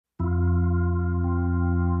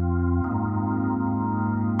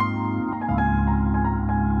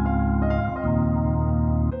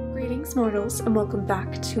Greetings mortals and welcome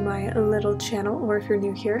back to my little channel, or if you're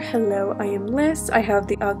new here, hello, I am Liz. I have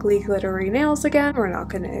the ugly glittery nails again. We're not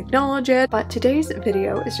going to acknowledge it, but today's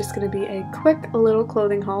video is just going to be a quick little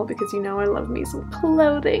clothing haul because you know I love me some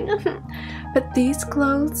clothing. But these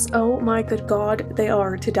clothes, oh my good god, they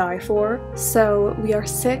are to die for. So we are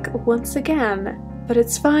sick once again. But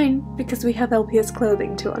it's fine because we have LPS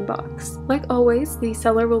clothing to unbox. Like always, the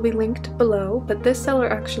seller will be linked below, but this seller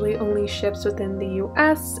actually only ships within the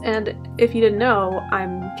US, and if you didn't know,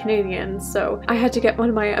 I'm Canadian, so I had to get one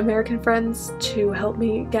of my American friends to help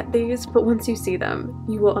me get these, but once you see them,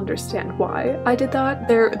 you will understand why I did that.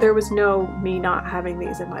 There was no me not having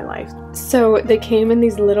these in my life. So they came in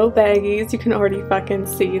these little baggies. You can already fucking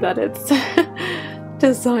see that it's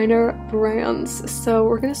designer brands. So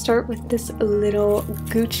we're gonna start with this little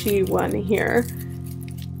Gucci one here.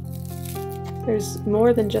 There's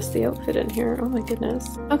more than just the outfit in here. Oh my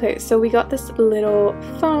goodness. Okay, so we got this little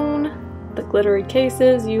phone, the glittery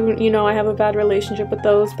cases. You know I have a bad relationship with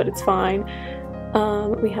those, but it's fine.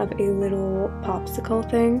 We have a little popsicle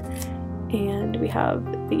thing, and we have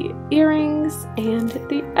the earrings and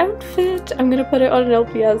the outfit. I'm gonna put it on an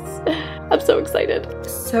LPS. I'm so excited.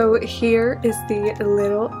 So here is the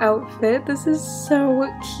little outfit. This is so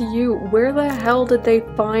cute. Where the hell did they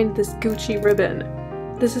find this Gucci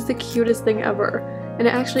ribbon? This is the cutest thing ever. And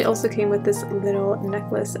it actually also came with this little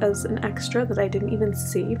necklace as an extra that I didn't even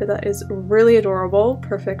see, but that is really adorable.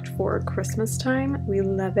 Perfect for Christmas time. We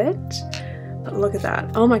love it. But look at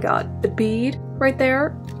that. Oh my god. The bead right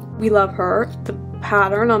there. We love her. The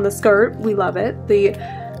pattern on the skirt, we love it. The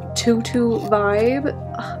tutu vibe,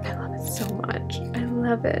 oh, I love it so much. I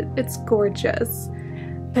love it. It's gorgeous.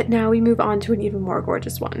 But now we move on to an even more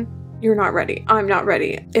gorgeous one. You're not ready. I'm not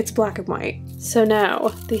ready. It's black and white. So now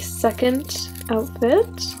the second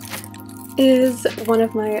outfit is one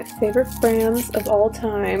of my favorite brands of all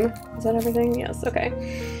time. Is that everything? Yes, okay.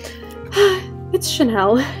 It's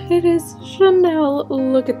Chanel. It is Chanel.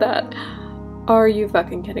 Look at that. Are you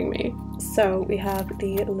fucking kidding me? So we have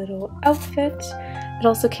the little outfit. It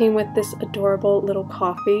also came with this adorable little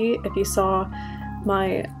coffee. If you saw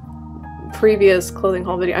my previous clothing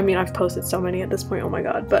haul video, I mean I've posted so many at this point, oh my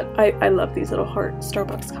god, but I love these little heart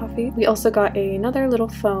Starbucks coffee. We also got another little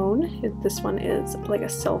phone. This one is like a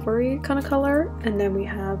silvery kind of color, and then we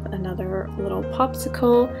have another little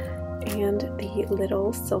popsicle and the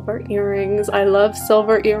little silver earrings. I love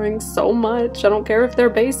silver earrings so much. I don't care if they're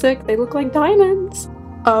basic, they look like diamonds.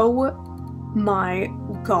 Oh my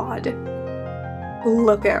god.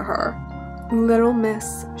 Look at her. Little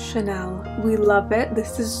Miss Chanel. We love it.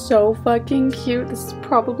 This is so fucking cute. This is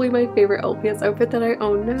probably my favorite LPS outfit that I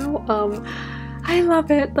own now. I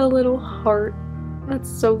love it. The little heart. That's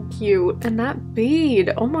so cute. And that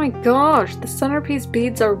bead. Oh my gosh. The centerpiece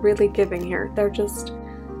beads are really giving here. They're just...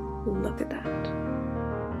 look at that.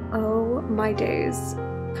 Oh my days.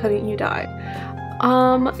 Couldn't you die?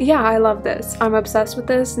 Yeah, I love this. I'm obsessed with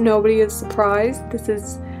this. Nobody is surprised. This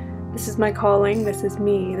is my calling. This is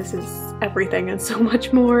me. This is everything and so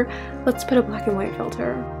much more. Let's put a black and white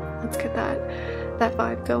filter. Let's get that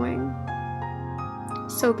vibe going.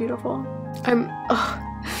 So beautiful.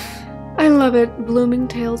 I love it.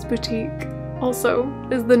 Bloomingtails Boutique also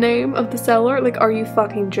is the name of the seller. Like, are you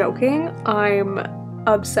fucking joking? I'm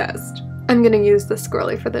obsessed. I'm gonna use this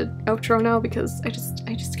girly for the outro now because I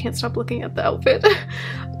just can't stop looking at the outfit.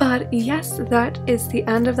 But yes, that is the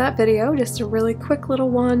end of that video. Just a really quick little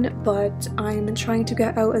one, but I'm trying to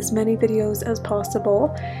get out as many videos as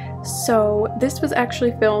possible. So this was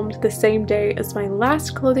actually filmed the same day as my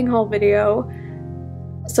last clothing haul video.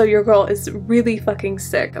 So your girl is really fucking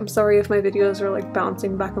sick. I'm sorry if my videos are like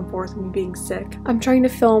bouncing back and forth and me being sick. I'm trying to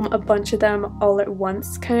film a bunch of them all at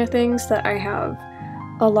once kind of thing so that I have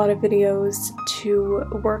a lot of videos to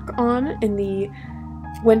work on in the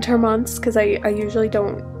winter months, because I usually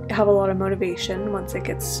don't have a lot of motivation once it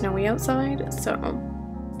gets snowy outside, so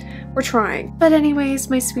we're trying. But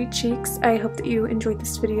anyways, my sweet cheeks, I hope that you enjoyed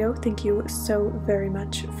this video. Thank you so very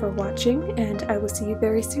much for watching, and I will see you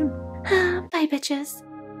very soon. Bye bitches!